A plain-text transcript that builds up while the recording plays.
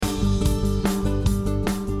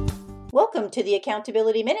Welcome to the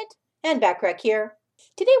Accountability Minute, and Backrack here.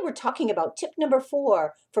 Today we're talking about tip number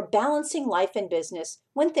 4 for balancing life and business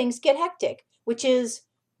when things get hectic, which is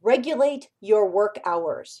regulate your work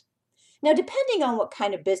hours. Now, depending on what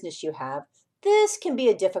kind of business you have, this can be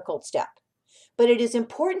a difficult step. But it is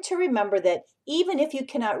important to remember that even if you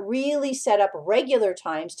cannot really set up regular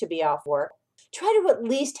times to be off work, try to at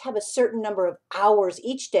least have a certain number of hours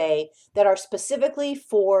each day that are specifically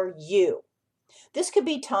for you. This could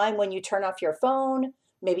be time when you turn off your phone,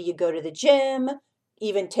 maybe you go to the gym,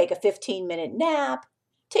 even take a 15-minute nap,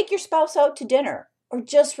 take your spouse out to dinner, or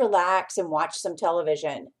just relax and watch some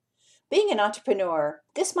television. Being an entrepreneur,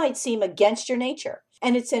 this might seem against your nature,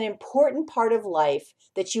 and it's an important part of life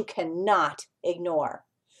that you cannot ignore.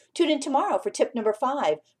 Tune in tomorrow for tip number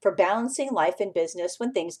 5 for balancing life and business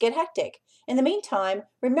when things get hectic. In the meantime,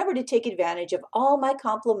 remember to take advantage of all my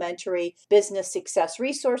complimentary business success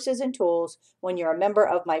resources and tools when you're a member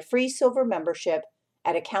of my free silver membership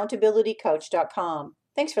at accountabilitycoach.com.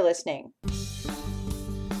 Thanks for listening.